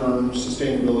long-term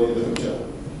sustainability of the hotel.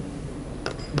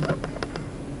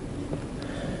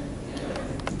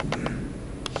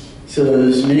 So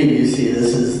as many of you see,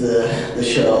 this is the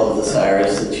shell of the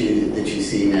Cyrus that you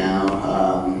see now.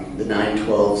 The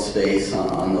 912 space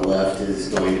on the left is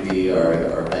going to be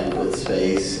our banquet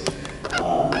space.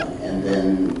 And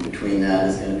then between that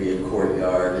is going to be a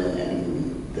courtyard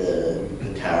and the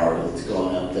tower that's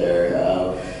going up there.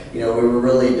 You know, we were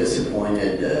really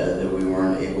disappointed that we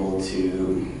weren't able to,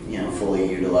 you know, fully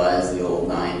utilize the old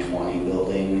 920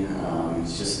 building.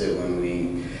 It's just that when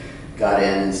we got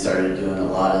in and started doing a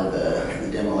lot of the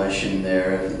demolition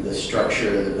there, the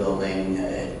structure of the building,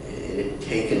 it had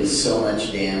taken so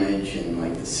much damage in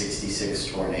like the '66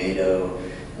 tornado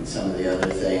and some of the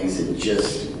other things, it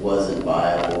just wasn't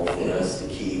viable for us to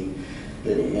keep.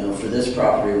 But you know, for this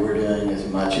property, we're doing as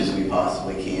much as we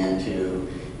possibly can to,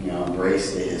 you know,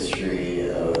 embrace the history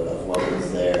of what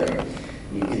was there.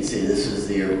 You can see this was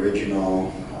the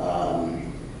original,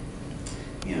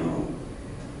 you know,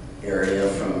 area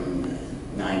from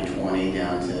 920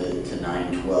 down to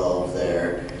 912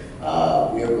 there.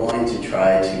 We are going to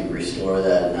try to restore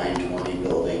that 920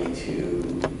 building to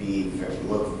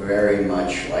look very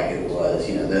much like it was.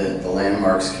 You know, the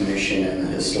Landmarks Commission and the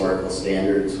historical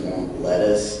standards won't let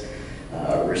us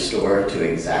restore it to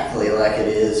exactly like it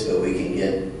is, but we can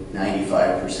get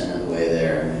 95% of the way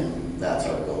there, and that's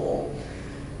our goal.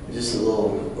 Just a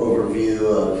little overview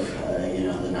of you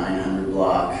know, the 900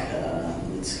 block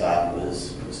that Scott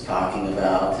was talking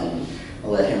about, and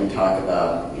I'll let him talk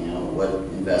about, you know, what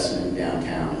investment in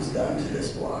downtown has done to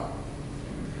this block.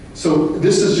 So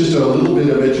this is just a little bit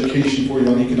of education for you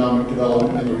on economic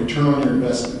development and the return on your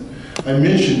investment. I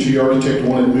mentioned to you architect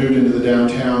one had moved into the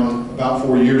downtown about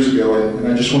 4 years ago, and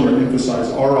I just want to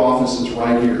emphasize our office is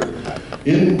right here.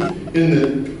 In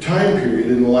the time period,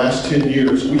 in the last 10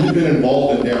 years, we have been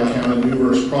involved in downtown in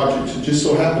numerous projects. It just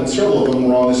so happened several of them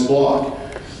were on this block.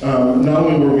 Not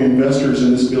only were we investors in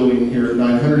this building here at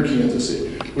 900 Kansas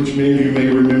City, which many of you may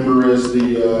remember as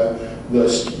the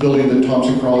building that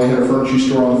Thompson Crawley had a furniture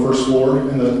store on the first floor,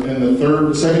 and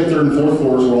the second, third, and fourth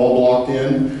floors were all blocked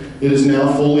in. It is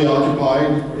now fully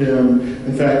occupied.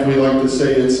 In fact, we like to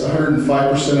say it's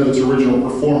 105% of its original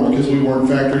performance because we weren't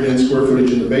factoring in square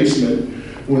footage in the basement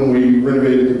when we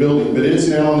renovated the building. But it's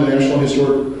now in the National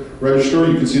Historic Register.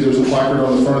 You can see there's a placard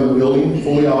on the front of the building,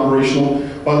 fully operational.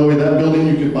 By the way, that building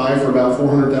you could buy for about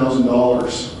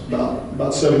 $400,000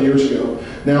 about 7 years ago.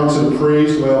 Now it's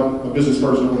appraised, well, a business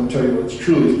person don't want to tell you what it's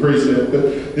truly appraised at, but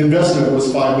the investment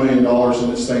was $5 million in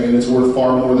this thing, and it's worth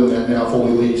far more than that now,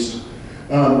 fully leased.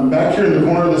 Back here in the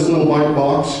corner of this little white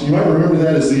box, you might remember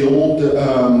that as the old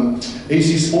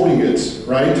AC Sporting Goods,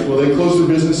 right? Well, they closed their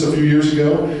business a few years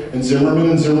ago, and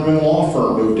Zimmerman Law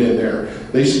Firm moved in there.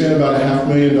 They spent about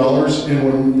 $500,000, and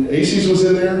when AC's was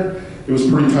in there, it was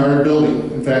a pretty tired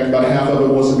building. In fact, about half of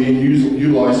it wasn't being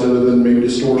utilized other than maybe to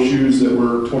store shoes that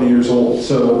were 20 years old.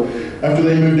 So after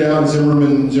they moved out,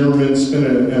 Zimmerman spent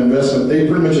an investment. They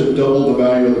pretty much have doubled the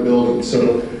value of the building.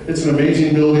 So it's an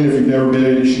amazing building. If you've never been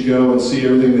in it, you should go and see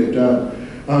everything they've done.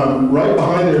 Right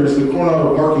behind there is the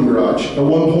Coronado parking garage. At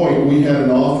one point, we had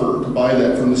an offer to buy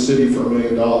that from the city for $1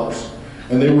 million.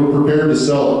 And they were prepared to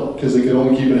sell it because they could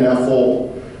only keep it half full.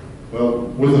 Well,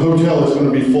 with the hotel, it's going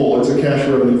to be full. It's a cash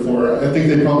revenue for it. I think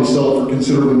they probably sell it for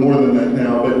considerably more than that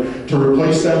now. But to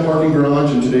replace that parking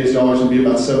garage in today's dollars would be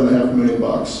about $7.5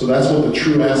 million. So that's what the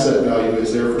true asset value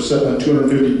is there for setting up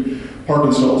 250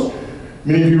 parking stalls.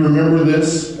 Many of you remember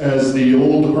this as the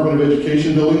old Department of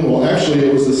Education building. Well, actually,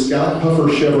 it was the Scott Puffer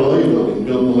Chevrolet building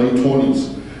built in the late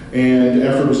 20s. And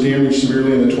after it was damaged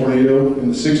severely in the tornado in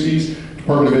the 60s,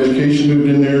 Department of Education moved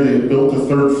in there. They had built the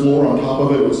third floor on top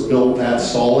of it. It was built that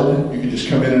solid. You could just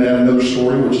come in and add another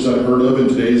story, which is unheard of in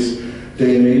today's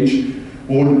day and age.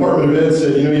 Well, when the Department of Ed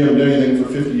said, you know, you haven't done anything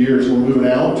for 50 years, we're moving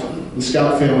out, the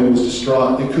Scott family was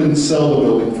distraught. They couldn't sell the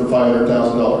building for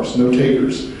 $500,000, no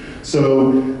takers.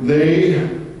 So they,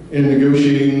 in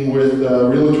negotiating with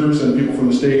realtors and people from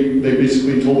the state, they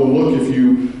basically told them, look, if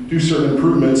you do certain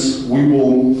improvements, we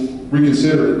will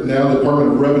reconsider it. Now the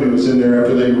Department of Revenue is in there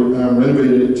after they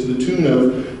renovated it to the tune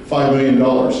of $5 million.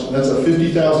 That's a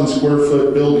 50,000 square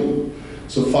foot building.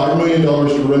 So $5 million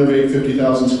to renovate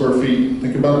 50,000 square feet.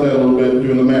 Think about that a little bit,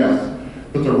 doing the math.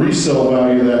 But the resale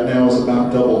value of that now is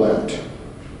about double that.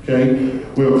 Okay?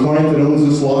 We have a client that owns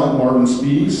this lot, Marvin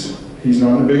Spees. He's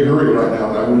not in a big hurry right now,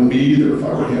 and I wouldn't be either if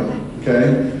I were him.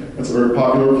 Okay? That's a very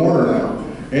popular corner now.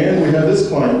 And we have this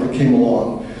client that came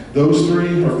along. Those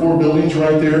 3 or 4 buildings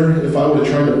right there, if I would have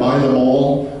tried to buy them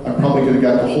all, I probably could have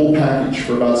got the whole package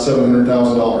for about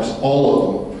 $700,000, all of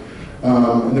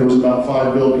them. And there was about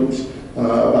 5 buildings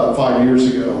about 5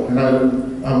 years ago. And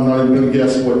I'm not even going to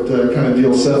guess what kind of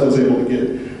deal Seth was able to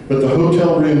get. But the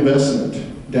hotel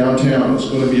reinvestment downtown is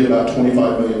going to be about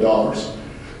 $25 million.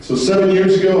 So 7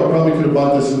 years ago, I probably could have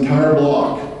bought this entire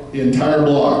block, the entire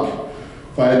block,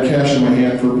 if I had cash in my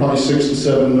hand for probably $6 to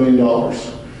 $7 million.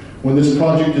 When this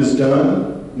project is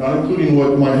done, not including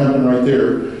what might happen right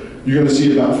there, you're going to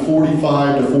see about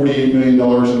 $45 to $48 million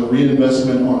in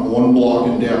reinvestment on one block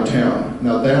in downtown.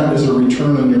 Now that is a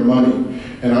return on your money.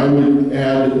 And I would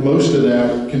add that most of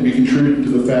that can be contributed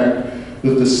to the fact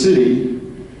that the city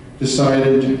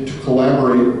decided to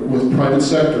collaborate with private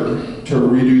sector to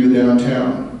redo the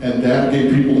downtown. And that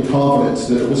gave people the confidence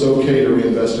that it was okay to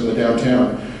reinvest in the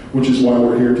downtown, which is why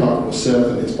we're here talking with Seth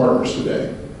and his partners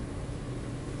today.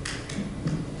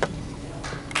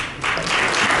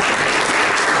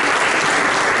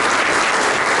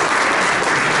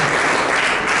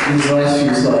 These last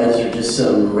few slides are just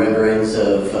some renderings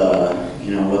of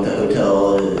what the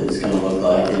hotel is going to look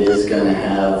like. It is going to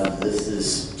have, this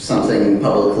is something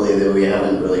publicly that we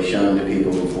haven't really shown to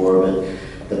people before, but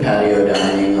the patio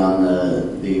dining on the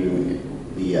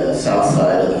south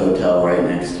side of the hotel right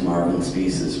next to Marvin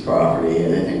Spees' property.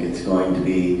 And I think it's going to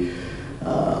be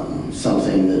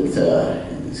something that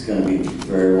is going to be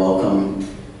very welcome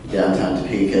downtown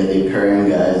Topeka. The Aquarium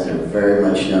guys are very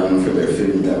much known for their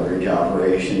food and beverage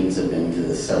operations. I've been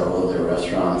to several of their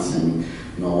restaurants in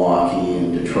Milwaukee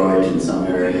and Detroit in some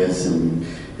areas, and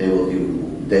they will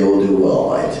do well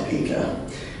by Topeka.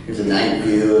 Here's a night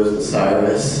view of the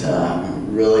Cyrus.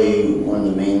 Really, one of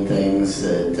the main things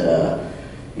that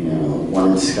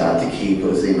wanted Scott to keep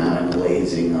was the amount of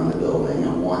glazing on the building.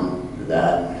 I want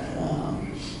that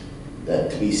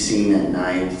be seen at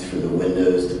night, for the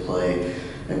windows to play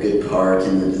a good part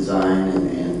in the design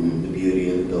and the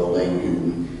beauty of the building,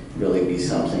 and really be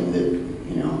something that,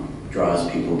 you know, draws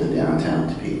people to downtown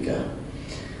Topeka.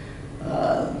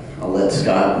 I'll let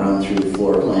Scott run through the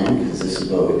floor plan because this is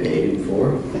what we paid him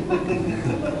for.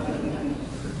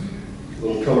 A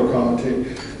little color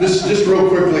commentating. This, just real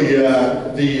quickly,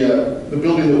 the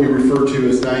building that we refer to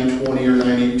as 920 or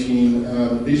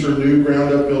 918, these are new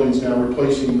ground-up buildings now,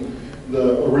 replacing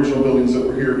the original buildings that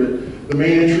were here. But the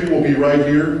main entry will be right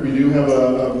here. We do have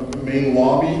a main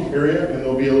lobby area, and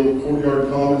there'll be a little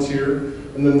courtyard commons here.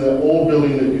 And then the old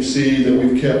building that you see that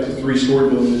we've kept, the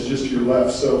 3-story building, is just to your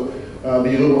left. So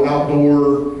the little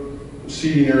outdoor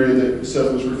seating area that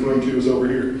Seth was referring to is over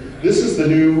here. This is the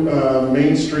new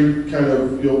Main Street kind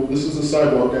of, this is the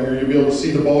sidewalk down here. You'll be able to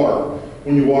see the bar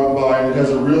when you walk by, and it has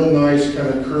a real nice kind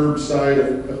of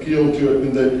curbside appeal to it,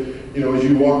 and that, you know, as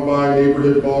you walk by a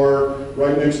neighborhood bar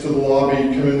right next to the lobby,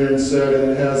 come in there and sit,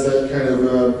 and it has that kind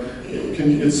of,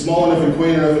 it's small enough and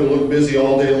quaint enough it'll look busy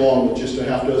all day long with just a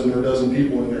half dozen or a dozen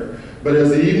people in there. But as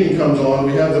the evening comes on,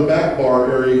 we have the back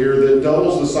bar area here that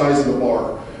doubles the size of the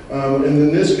bar. And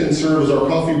then this can serve as our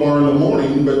coffee bar in the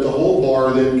morning, but the whole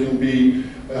bar then can be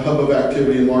a hub of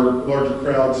activity and larger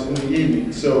crowds in the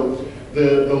evening. So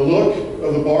the look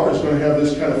of the bar is going to have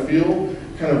this kind of feel,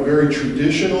 kind of very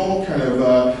traditional, kind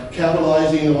of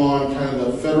capitalizing on kind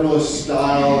of the Federalist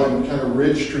style and kind of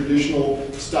rich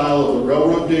traditional style of the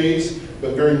railroad days,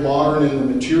 but very modern in the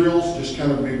materials, just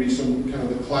kind of maybe some kind of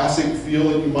the classic feel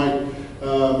that you might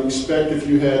expect if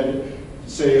you had,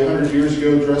 say, 100 years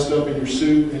ago, dressed up in your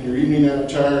suit and your evening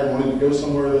attire and wanted to go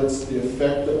somewhere. That's the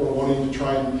effect that we're wanting to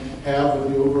try and have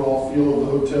with the overall feel of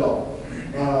the hotel.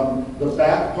 The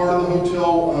back part of the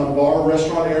hotel bar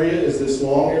restaurant area is this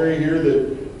long area here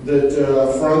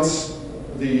that fronts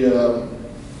the,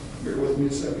 bear with me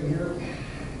a second here.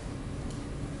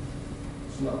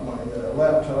 It's not my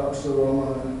laptop, so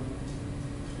I'm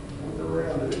going to work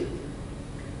around it.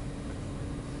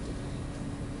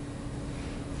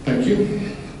 Thank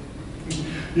you.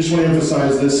 Just want to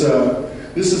emphasize this.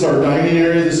 This is our dining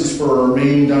area. This is for our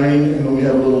main dining, and then we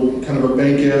have a little kind of a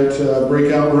banquet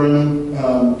breakout room.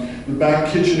 The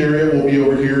back kitchen area will be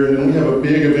over here, and then we have a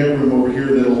big event room over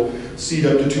here that'll seat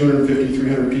up to 250,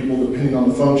 300 people depending on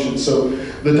the function. So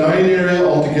the dining area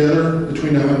altogether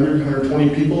between 100 and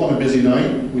 120 people on a busy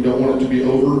night. We don't want it to be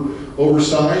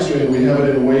oversized, and we have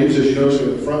it in waves. As you notice, we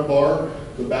have the front bar,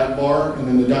 the back bar, and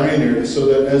then the dining area, so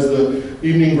that as the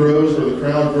evening grows or the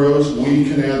crowd grows, we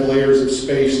can add layers of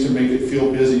space to make it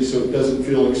feel busy so it doesn't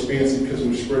feel expansive because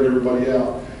we've spread everybody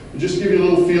out. But just to give you a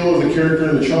little feel of the character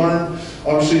and the charm,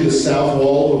 obviously the south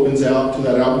wall opens out to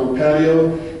that outdoor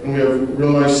patio, and we have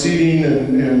real nice seating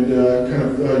and kind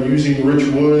of using rich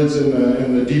woods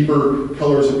and the deeper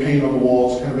colors of paint on the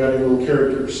walls, kind of adding a little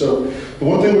character. So the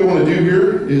one thing we want to do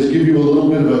here is give you a little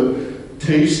bit of a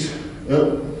taste.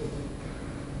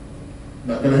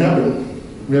 Not going to happen.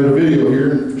 We have a video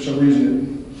here, and for some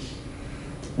reason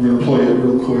we're going to play it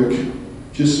real quick,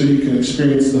 just so you can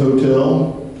experience the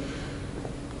hotel.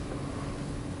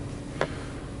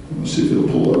 Let's see if it'll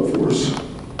pull up for us.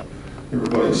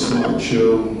 Everybody's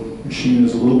slideshow machine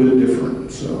is a little bit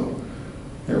different, so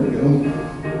there we go. I'm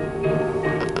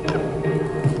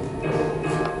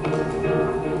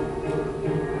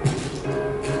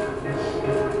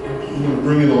going to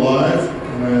bring it alive,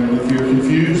 and if you're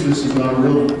confused, this is not a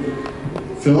real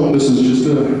film. This is just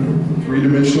a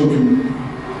three-dimensional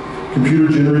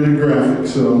computer-generated graphic.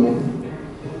 So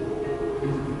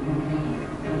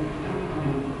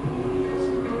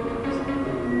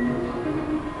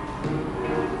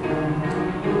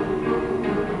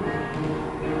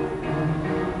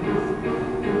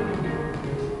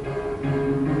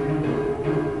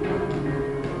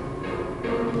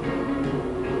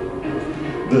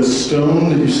the stone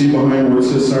that you see behind where it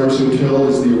says Cyrus Hotel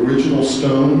is the original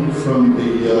stone from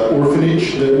the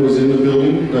orphanage that was in the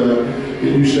building.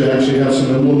 It used to actually have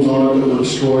some emblems on it that were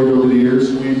destroyed over the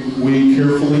years. We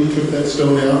carefully took that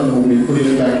stone out and we'll be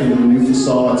putting it back into a new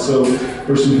facade. So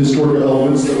there's some historical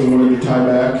elements that we wanted to tie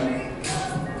back.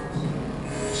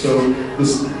 So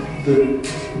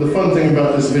the fun thing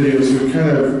about this video is we kind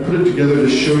of put it together to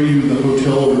show you the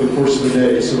hotel over the course of the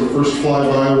day. So the first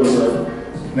flyby was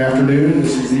an afternoon,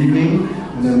 this is evening,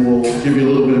 and then we'll give you a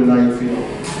little bit of night feel.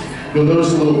 You'll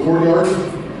notice a little courtyard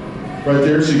right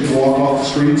there so you can walk off the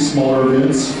street, smaller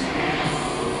events.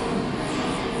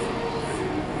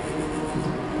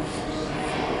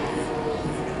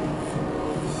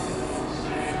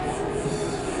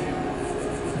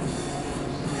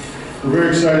 We're very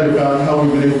excited about how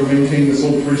we've been able to maintain this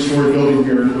old three-story building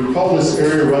here. We call this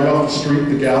area right off the street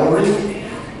the gallery.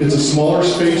 It's a smaller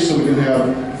space, so we can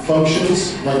have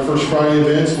functions like First Friday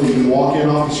events where you can walk in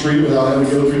off the street without having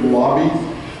to go through the lobby.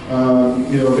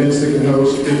 Events that can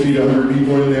host 50 to 100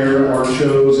 people in there, art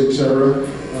shows, etc.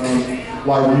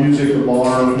 Live music, a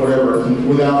bar, whatever. And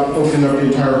without opening up the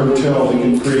entire hotel, we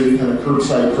can create kind of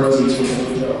curbside presence with the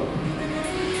hotel.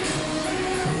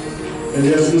 And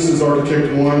yes, this is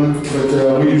Architect 1,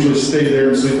 but we usually stay there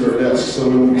and sleep at our desks, so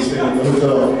we won't be staying at the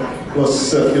hotel unless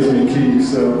Seth gives me a key.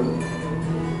 So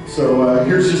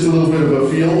here's just a little bit of a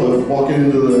feel of walking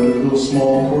into the little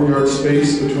small courtyard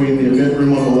space between the event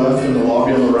room on the left and the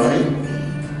lobby on the right.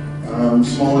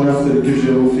 Small enough that it gives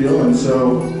you a little feel. And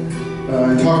so,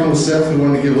 in talking with Seth, we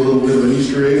wanted to give a little bit of an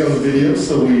Easter egg on the video.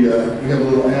 So we have a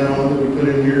little add-on that we put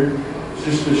in here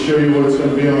just to show you what it's going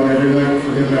to be on every night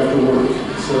for him after work.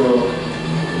 So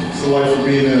it's the life of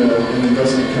being an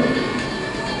investment company.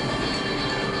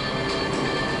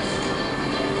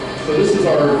 So this is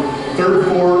our third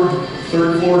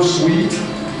floor suite.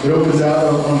 It opens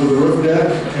out onto the roof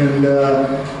deck, and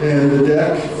the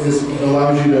deck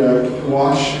allows you to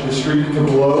watch the street from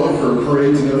below for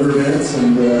parades and other events,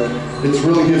 and it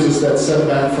really gives us that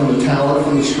setback from the tower,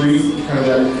 from the street, kind of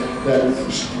that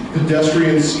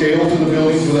pedestrian scale to the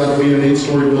buildings without it being an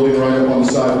 8-story building right up on the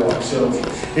sidewalk. So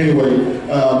anyway,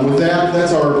 with that,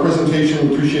 that's our presentation.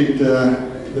 We appreciate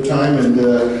the time, and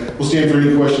we'll stand for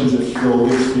any questions if you'll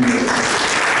give us a few minutes.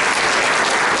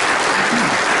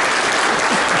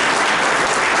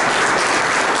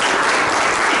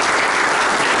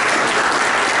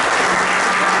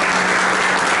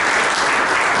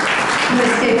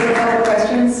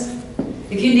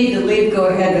 If you need to leave, go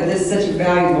ahead, but this is such a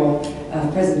valuable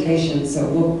presentation, so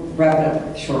we'll wrap it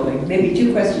up shortly. Maybe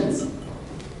 2 questions.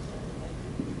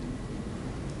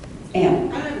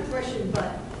 Ann. I don't have a question,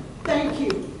 but thank you.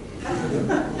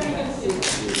 Thank you.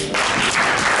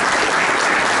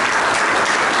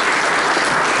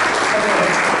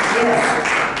 Yes.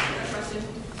 Question.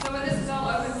 So when this is all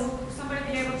over, will somebody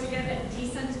be able to get a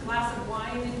decent glass of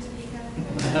wine in Topeka?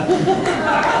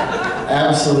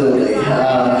 Absolutely.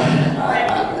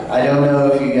 I don't know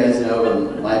if you guys know,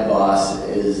 but my boss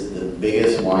is the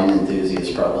biggest wine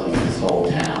enthusiast probably in this whole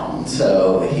town.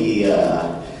 So he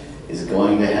is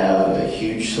going to have a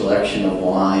huge selection of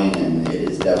wine, and it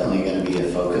is definitely going to be a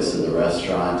focus of the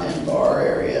restaurant and bar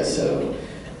area. So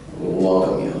we'll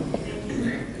welcome you.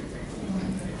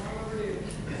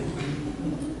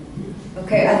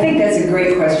 Okay, I think that's a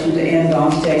great question to end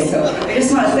on today. So I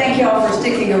just want to thank you all for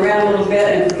sticking around a little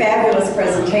bit, and fabulous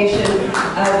presentation.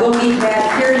 We'll meet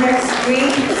back here next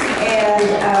week,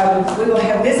 and we will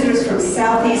have visitors from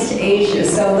Southeast Asia.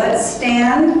 So let's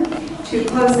stand to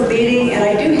close the meeting, and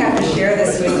I do have to share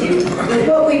this with you. With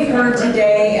what we've heard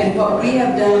today and what we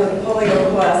have done with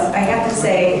Polio Plus, I have to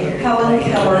say, Helen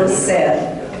Keller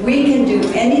said, we can do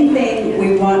anything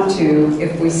we want to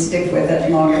if we stick with it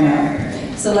long enough.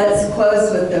 So let's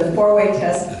close with the 4-way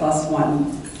test +1.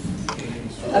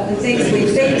 Of the things we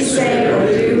think, say, or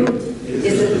do,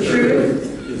 is it the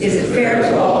truth? Is it fair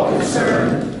to all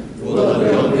concerned? Will it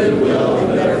build goodwill and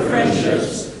better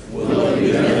friendships? Will it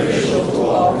be beneficial to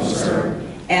all concerned?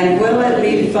 And will it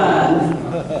be fun?